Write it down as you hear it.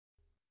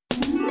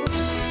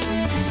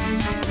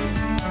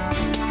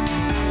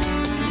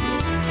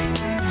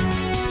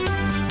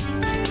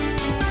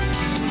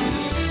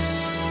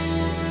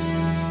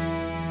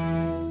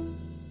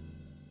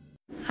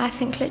I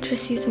think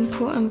literacy is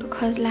important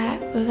because, like,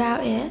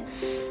 without it,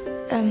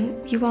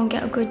 you won't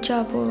get a good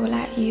job, or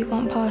like you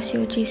won't pass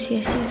your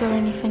GCSEs or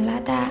anything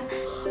like that.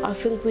 I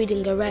think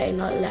reading and writing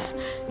are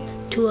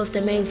like two of the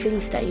main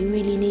things that you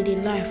really need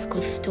in life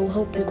because they'll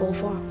help you go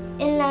far.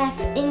 In life,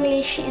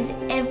 English is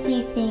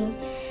everything,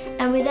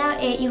 and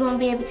without it, you won't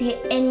be able to get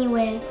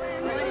anywhere.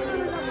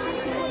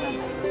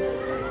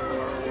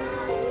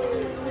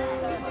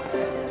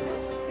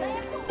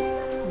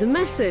 The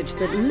message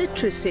that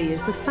literacy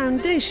is the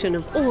foundation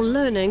of all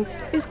learning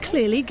is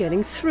clearly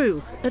getting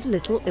through at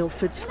Little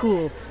Ilford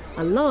School,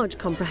 a large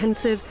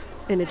comprehensive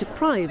in a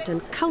deprived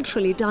and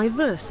culturally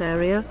diverse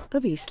area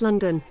of East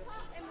London.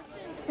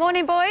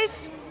 Morning,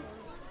 boys.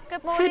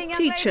 Good morning, Head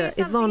teacher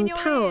Yvonne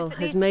Powell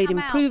has made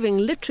improving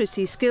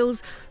literacy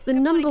skills the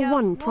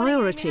 #1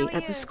 priority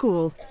at the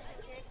school.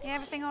 Yeah,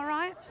 everything all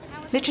right?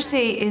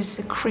 Literacy is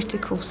a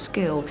critical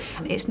skill.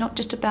 It's not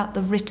just about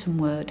the written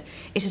word,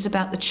 it is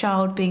about the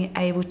child being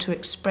able to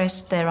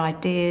express their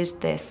ideas,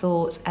 their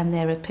thoughts and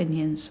their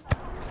opinions.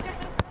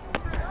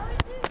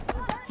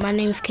 My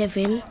name's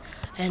Kevin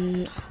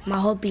and my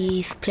hobby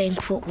is playing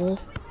football,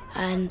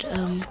 and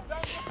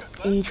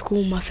in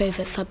school my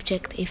favourite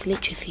subject is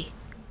literacy.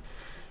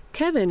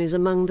 Kevin is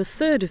among the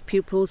third of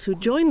pupils who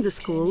joined the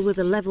school with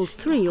a level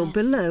 3 or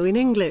below in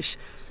English,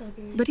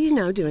 but he's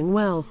now doing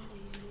well.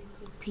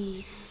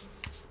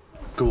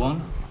 Go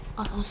on.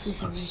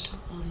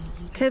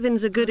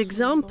 Kevin's a good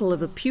example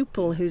of a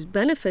pupil who's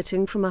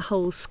benefiting from a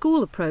whole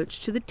school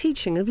approach to the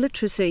teaching of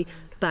literacy,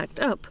 backed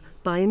up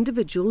by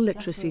individual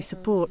literacy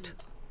support.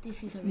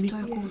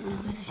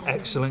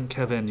 Excellent,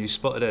 Kevin, you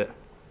spotted it.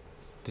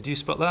 Did you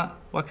spot that,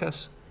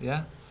 Wakas?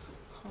 Yeah?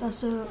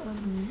 That's a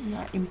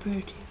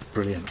imperative.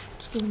 Brilliant.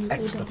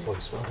 Excellent,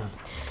 boys, well done.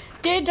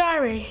 Dear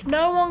Diary,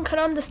 no one can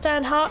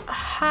understand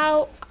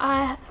how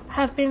I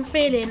have been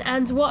feeling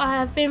and what I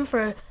have been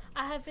through.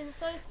 I have been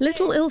so scared.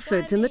 Little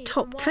Ilford's in the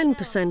top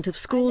 10% of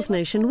schools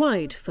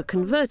nationwide for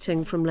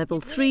converting from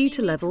level 3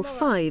 to level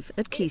 5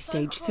 at Key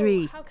Stage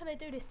 3. How can I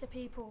do this to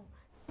people?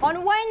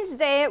 On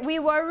Wednesday, we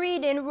were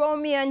reading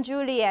Romeo and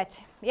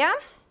Juliet, yeah?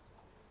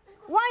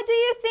 Why do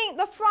you think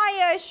the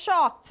friar is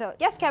shocked?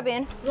 Yes,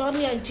 Kevin?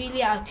 Romeo and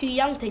Juliet are too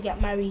young to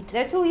get married.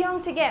 They're too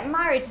young to get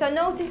married, so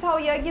notice how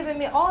you're giving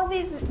me all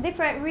these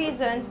different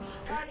reasons.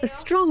 A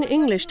strong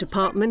English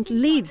department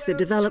leads the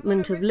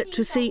development of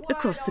literacy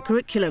across the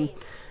curriculum.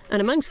 And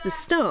amongst the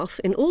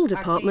staff in all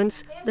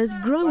departments, there's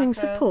growing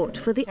support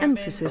for the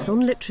emphasis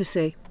on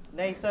literacy.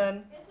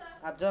 Nathan,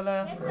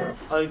 Abdullah.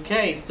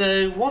 OK,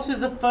 so what is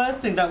the first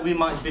thing that we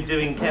might be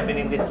doing, Kevin,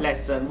 in this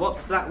lesson?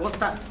 What's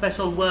that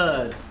special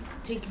word?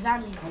 To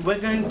examine. We're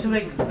going to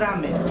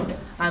examine.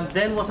 And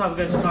then what are we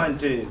going to try and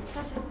do?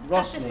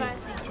 Roshni,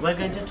 we're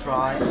going to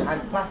try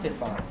and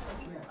classify.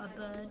 A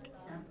bird.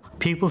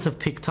 Pupils have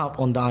picked up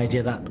on the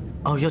idea that,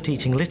 oh, you're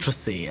teaching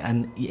literacy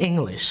and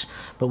English,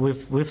 but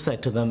we've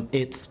said to them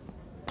it's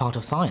part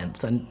of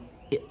science, and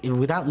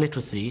without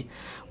literacy,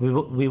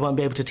 we won't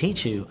be able to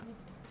teach you.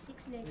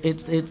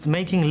 It's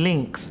making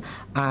links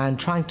and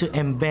trying to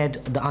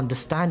embed the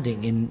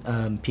understanding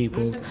in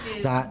pupils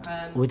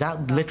that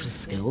without literacy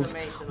skills,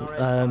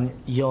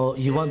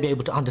 you won't be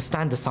able to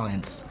understand the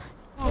science.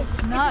 Oh,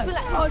 no.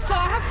 Oh, so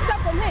I have to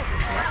step on here?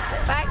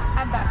 Step back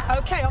and back.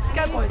 OK, off you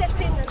go,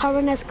 boys.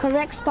 Curran has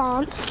correct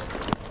stance,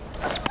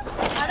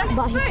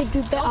 but he could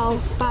do better.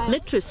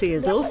 Literacy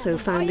has also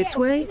found its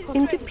way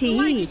into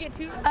PE.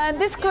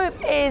 This group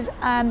is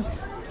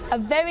a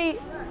very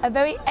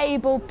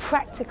able,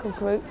 practical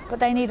group, but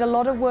they need a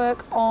lot of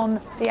work on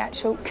the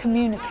actual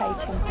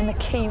communicating and the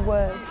key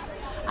words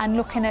and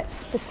looking at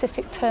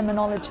specific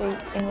terminology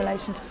in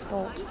relation to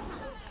sport.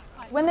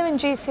 When they're in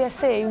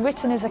GCSE,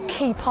 written is a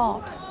key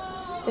part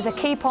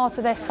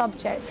of their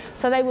subject,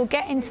 so they will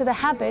get into the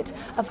habit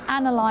of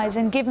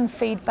analysing, giving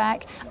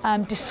feedback,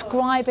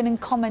 describing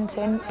and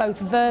commenting, both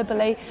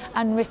verbally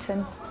and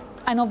written,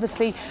 and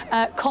obviously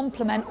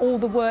complement all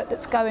the work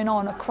that's going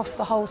on across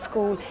the whole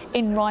school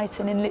in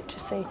writing, in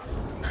literacy.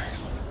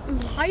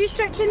 Are you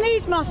stretching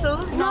these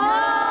muscles?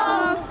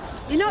 No!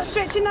 You're not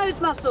stretching those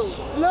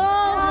muscles?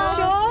 No!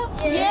 Sure?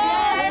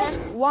 Yes!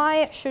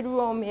 Why should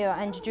Romeo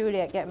and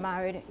Juliet get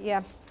married?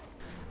 Yeah.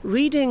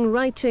 Reading,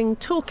 writing,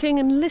 talking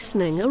and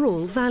listening are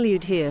all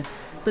valued here,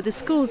 but the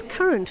school's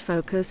current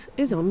focus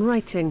is on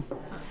writing.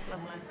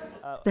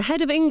 The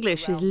head of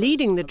English is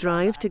leading the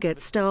drive to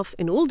get staff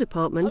in all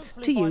departments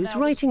to use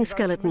writing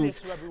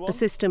skeletons, a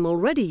system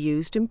already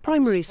used in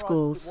primary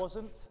schools.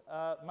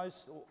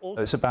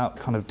 It's about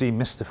kind of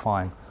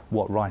demystifying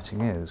what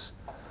writing is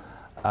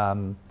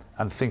and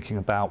thinking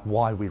about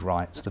why we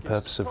write, the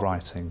purpose of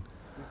writing.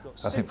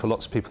 I think for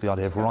lots of people the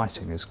idea of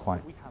writing is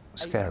quite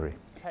scary.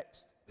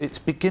 It's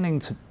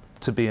beginning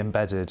to be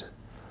embedded,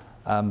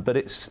 but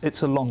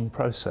it's a long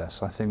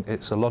process. I think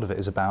a lot of it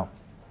is about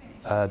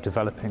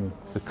developing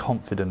the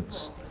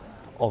confidence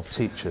of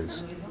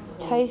teachers.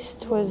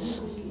 Taste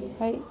was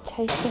very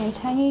tasty and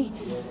tangy,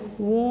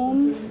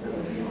 warm.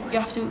 You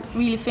have to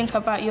really think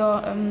about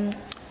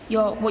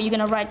what you're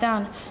going to write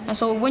down, and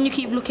so when you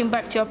keep looking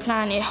back to your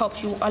plan, it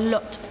helps you a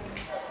lot.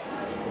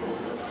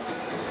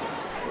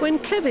 When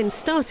Kevin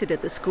started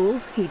at the school,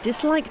 he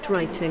disliked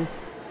writing.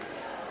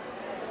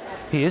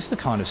 He is the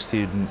kind of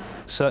student,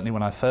 certainly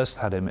when I first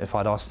had him, if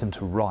I'd asked him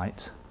to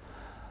write,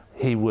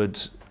 he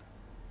would,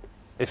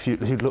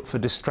 he'd look for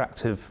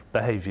distractive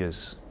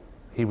behaviours.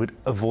 He would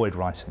avoid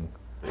writing.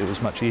 It was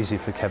much easier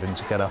for Kevin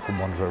to get up and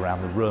wander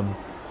around the room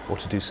or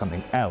to do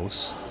something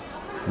else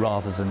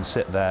rather than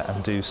sit there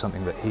and do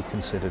something that he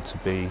considered to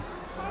be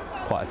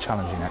quite a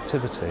challenging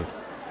activity.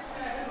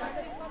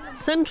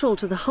 Central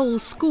to the whole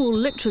school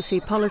literacy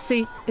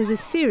policy is a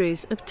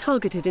series of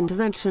targeted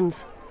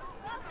interventions.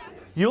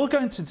 You're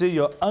going to do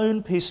your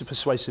own piece of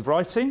persuasive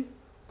writing.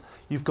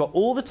 You've got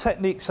all the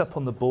techniques up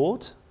on the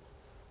board,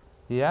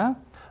 yeah?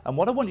 And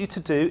what I want you to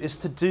do is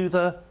to do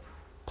the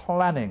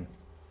planning.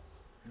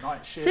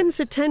 Since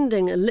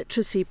attending a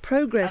literacy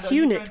progress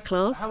unit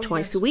class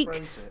twice a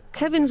week,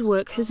 Kevin's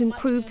work has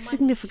improved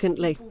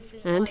significantly,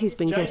 and he's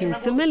been getting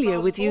familiar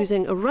with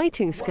using a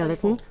writing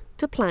skeleton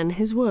to plan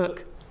his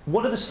work.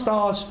 What are the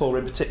stars for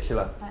in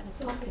particular?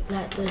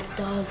 Like the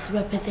stars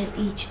represent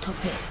each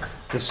topic.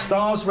 The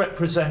stars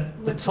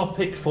represent the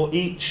topic for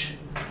each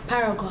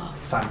paragraph.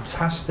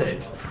 Fantastic.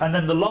 And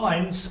then the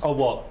lines are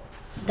what?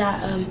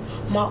 That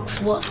marks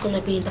what's going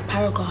to be in the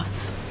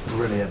paragraphs.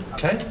 Brilliant.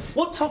 Okay.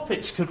 What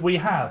topics could we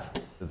have?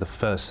 The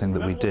first thing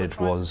that we did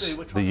was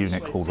the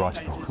unit called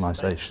Writing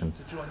Organisation.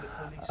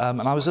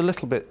 And I was a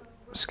little bit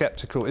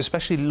sceptical,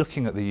 especially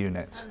looking at the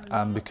unit,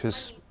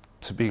 because,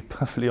 to be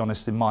perfectly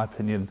honest, in my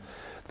opinion,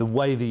 the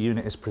way the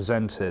unit is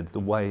presented, the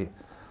way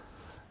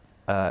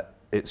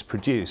it's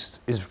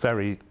produced, is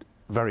very,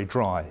 very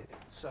dry.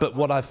 But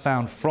what I've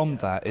found from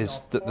that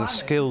is that the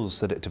skills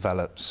that it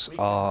develops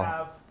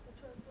are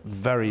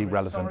very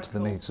relevant to the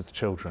needs of the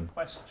children.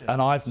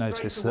 And I've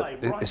noticed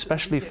that,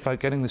 especially for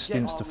getting the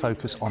students to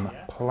focus on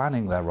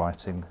planning their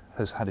writing,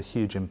 has had a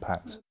huge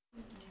impact.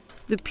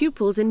 The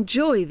pupils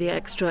enjoy the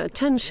extra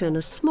attention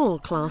a small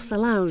class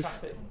allows.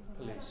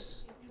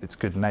 It's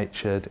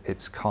good-natured,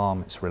 it's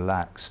calm, it's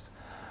relaxed.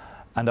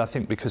 And I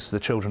think because the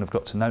children have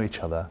got to know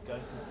each other,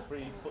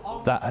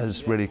 that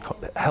has really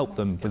helped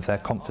them with their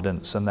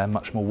confidence, and they're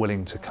much more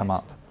willing to come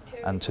up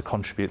and to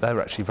contribute.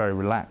 They're actually very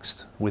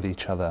relaxed with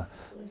each other.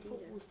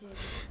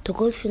 The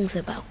good things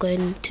about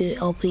going to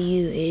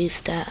LPU is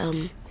that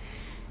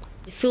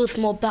it feels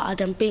more better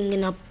than being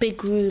in a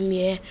big room,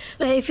 yeah.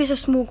 Like, if it's a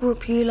small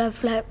group, you'll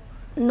have like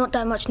not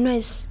that much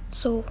noise,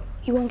 so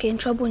you won't get in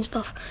trouble and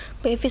stuff.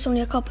 But if it's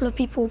only a couple of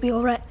people, it'll be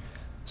all right,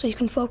 so you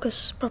can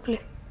focus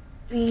properly.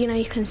 You know,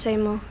 you can say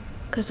more,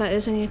 because like,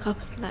 there's only a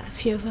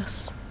few of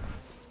us.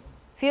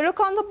 If you look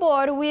on the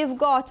board, we've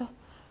got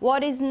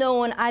what is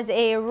known as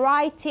a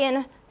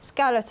writing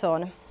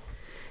skeleton.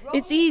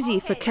 It's easy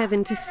for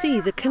Kevin to see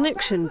the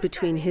connection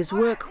between his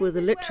work with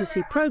the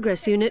Literacy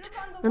Progress Unit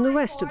and the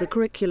rest of the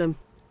curriculum.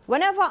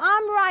 Whenever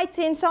I'm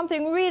writing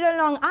something really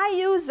long, I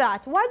use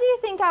that. Why do you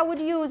think I would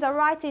use a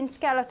writing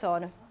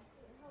skeleton?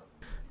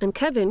 And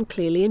Kevin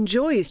clearly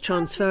enjoys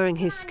transferring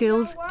his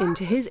skills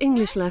into his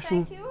English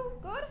lesson.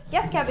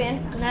 Yes, Kevin?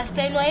 Can I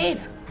explain what it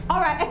is? All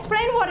right,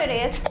 explain what it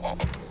is.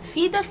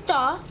 See the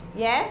star?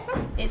 Yes.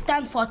 It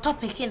stands for a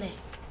topic, innit?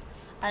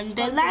 And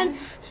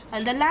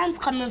the lines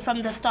coming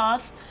from the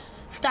stars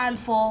stand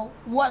for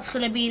what's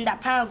going to be in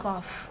that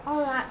paragraph. All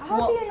right.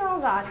 How do you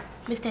know that?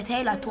 Mr.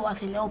 Taylor taught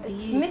us in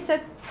LPU.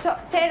 Mr.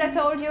 Taylor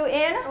told you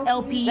in?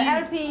 LPU. The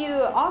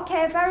LPU.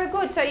 Okay, very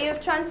good. So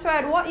you've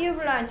transferred what you've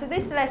learned to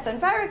this lesson.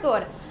 Very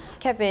good.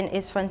 Kevin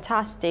is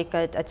fantastic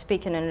at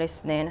speaking and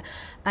listening,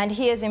 and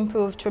he has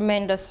improved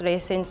tremendously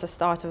since the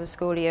start of the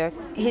school year.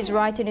 His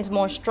writing is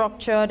more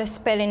structured,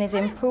 spelling is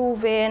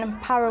improving,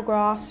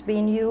 paragraphs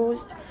being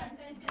used.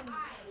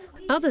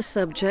 Other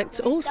subjects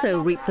also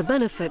reap the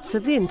benefits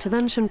of the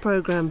intervention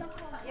programme.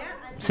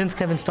 Since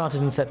Kevin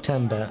started in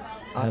September,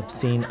 I've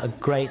seen a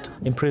great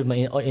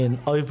improvement in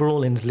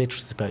overall in his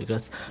literacy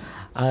progress.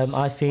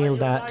 I feel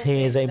that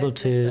he is able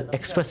to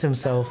express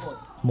himself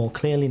more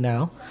clearly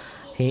now.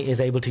 He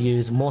is able to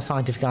use more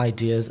scientific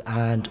ideas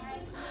and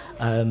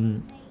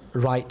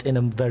write in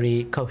a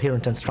very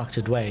coherent and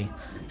structured way.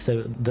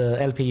 So the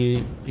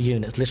LPU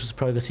units, literacy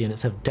progress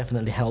units, have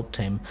definitely helped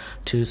him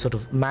to sort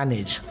of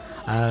manage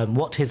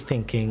what he's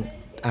thinking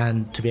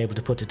and to be able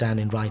to put it down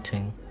in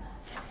writing.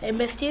 A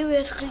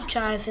mysterious creature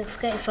has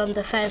escaped from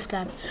the science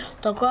lab.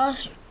 The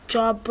glass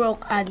jar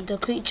broke and the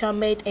creature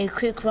made a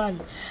quick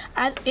run.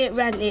 As it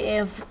ran,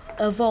 it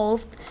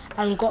evolved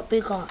and got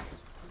bigger.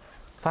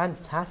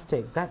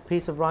 Fantastic. That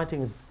piece of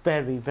writing is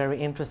very,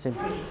 very interesting.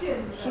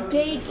 She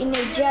played in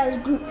a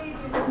jazz group.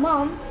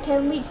 Mom,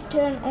 tell me to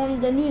turn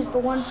on the news for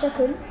 1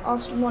 second,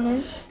 asked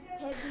Monin.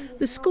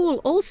 The school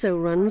also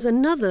runs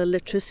another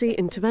literacy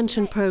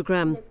intervention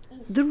programme,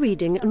 the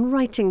Reading and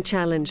Writing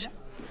Challenge.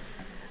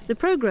 The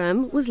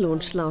programme was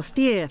launched last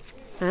year,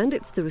 and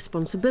it's the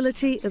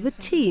responsibility of a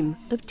team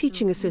of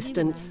teaching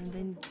assistants.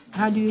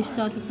 How do you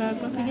start a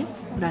paragraph again?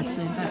 That's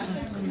very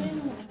impressive.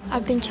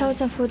 I've been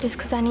chosen for this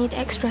because I need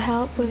extra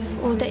help with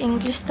all the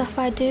English stuff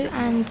I do,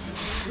 and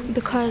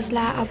because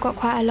I've got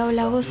quite a low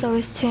level, so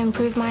it's to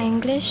improve my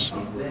English.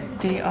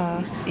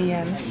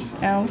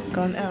 DRENL,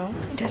 go on L.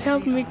 has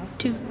helped me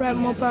to write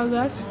more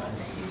paragraphs,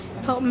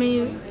 helped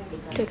me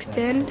to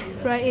extend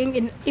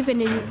writing,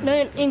 even in not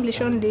in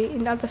English only,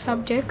 in other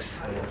subjects.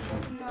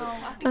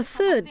 A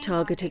third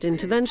targeted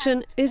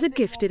intervention is a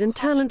gifted and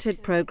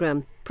talented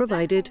programme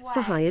provided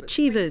for high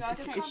achievers.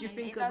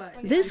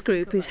 This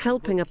group is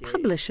helping a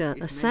publisher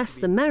assess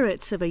the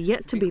merits of a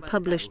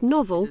yet-to-be-published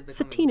novel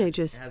for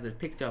teenagers. It has a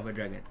picture of a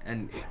dragon,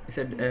 and it's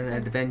an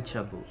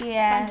adventure book.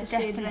 Yeah,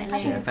 Fantasy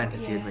definitely. Yeah,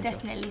 fantasy adventure.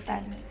 Definitely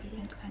fantasy.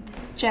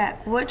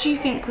 Jack, what do you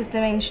think was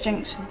the main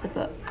strengths of the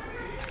book?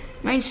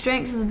 Main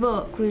strength of the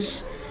book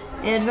was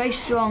it had a very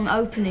strong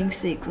opening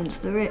sequence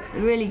that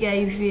really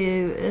gave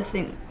you. I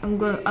think I'm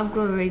going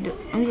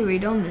to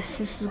read on this.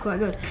 This is quite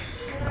good.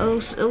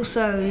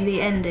 Also, the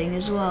ending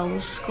as well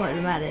was quite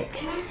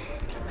dramatic.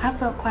 I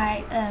felt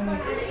quite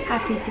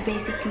happy to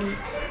basically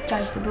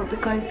judge the book,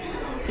 because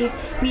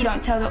if we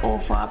don't tell the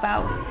author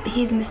about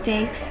his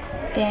mistakes,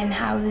 then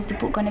how is the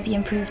book going to be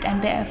improved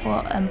and better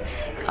for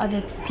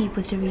other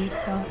people to read?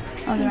 So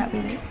I was alright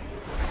with it.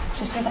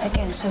 So say that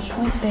again. So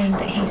point being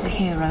that he's a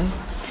hero.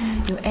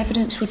 Your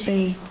evidence would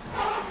be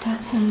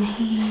that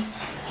he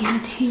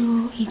had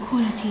hero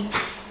equality,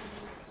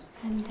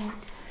 and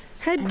that.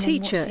 Head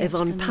teacher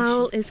Yvonne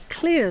Powell is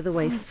clear the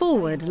way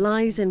forward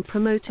lies in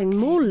promoting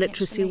more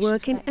literacy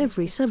work in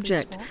every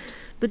subject.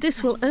 But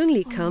this will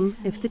only come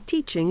if the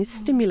teaching is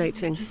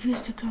stimulating.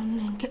 Refused to come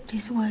and kept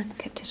his word.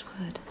 Kept his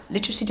word.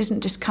 Literacy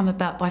doesn't just come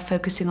about by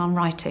focusing on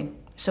writing.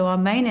 So our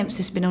main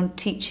emphasis has been on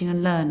teaching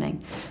and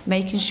learning,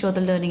 making sure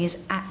the learning is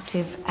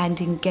active and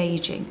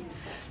engaging.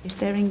 If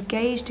they're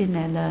engaged in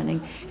their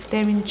learning, if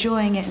they're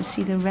enjoying it and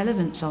see the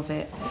relevance of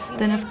it,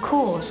 then of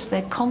course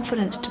their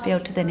confidence to be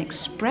able to then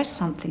express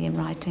something in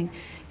writing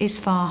is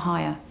far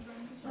higher.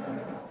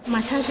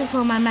 My title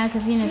for my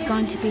magazine is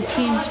going to be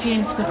Teens'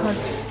 Dreams, because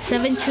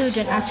 7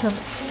 children out of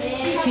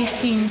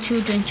 15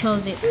 children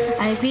chose it.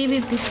 I agree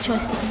with this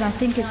choice because I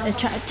think it's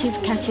attractive,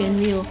 catchy and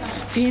real.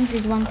 Dreams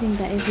is one thing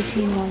that every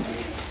teen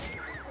wants.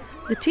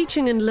 The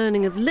teaching and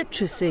learning of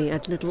literacy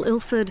at Little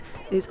Ilford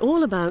is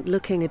all about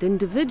looking at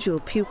individual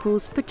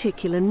pupils'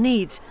 particular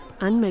needs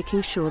and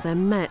making sure they're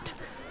met.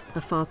 A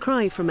far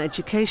cry from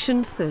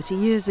education 30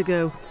 years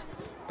ago.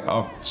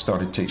 I've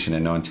started teaching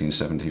in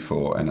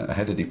 1974, and a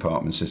head of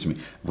department says to me,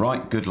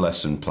 write good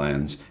lesson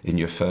plans in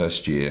your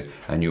first year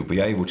and you'll be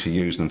able to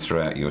use them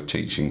throughout your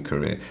teaching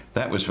career.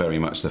 That was very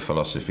much the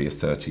philosophy of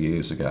 30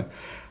 years ago.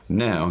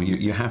 Now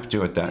you have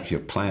to adapt your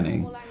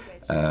planning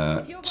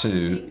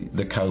to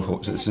the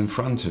cohort that's in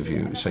front of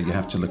you. So you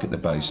have to look at the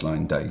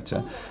baseline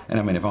data. And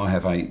I mean, if I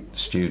have 8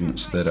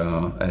 students that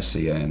are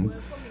SEN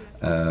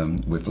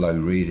with low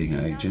reading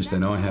ages,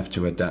 then I have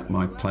to adapt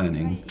my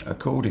planning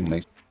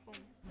accordingly.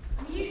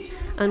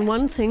 And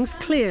one thing's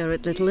clear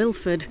at Little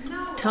Ilford: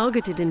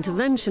 targeted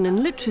intervention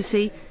in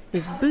literacy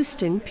is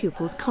boosting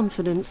pupils'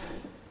 confidence.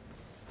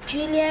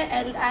 Julia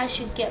and I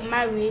should get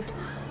married.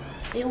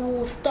 It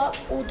will stop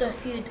all the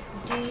feud.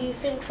 Do you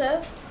think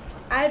so?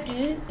 I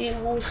do. It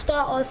will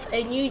start off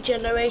a new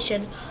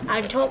generation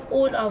and help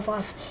all of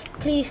us.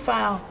 Please,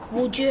 Fire,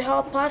 would you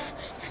help us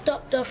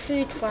stop the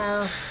food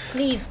fire?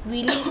 Please,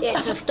 we need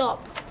it to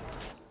stop.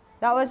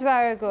 That was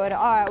very good.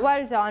 All right,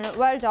 well done,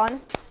 well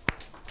done.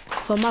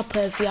 From my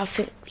point of view, I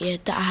think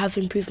that I have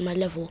improved my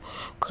level,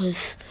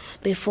 because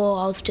before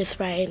I was just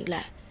writing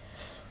like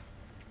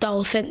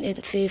dull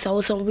sentences. I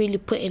wasn't really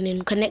putting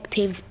in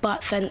connectives,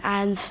 buts and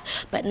ands,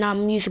 but now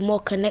I'm using more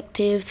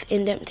connectives,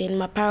 indenting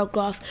my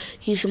paragraph,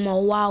 using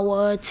more wow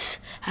words,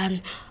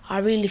 and I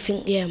really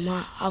think,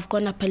 I've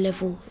gone up a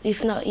level,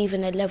 if not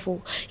even a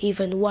level,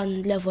 even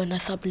one level and a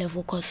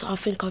sub-level, because I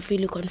think I've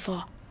really gone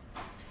far.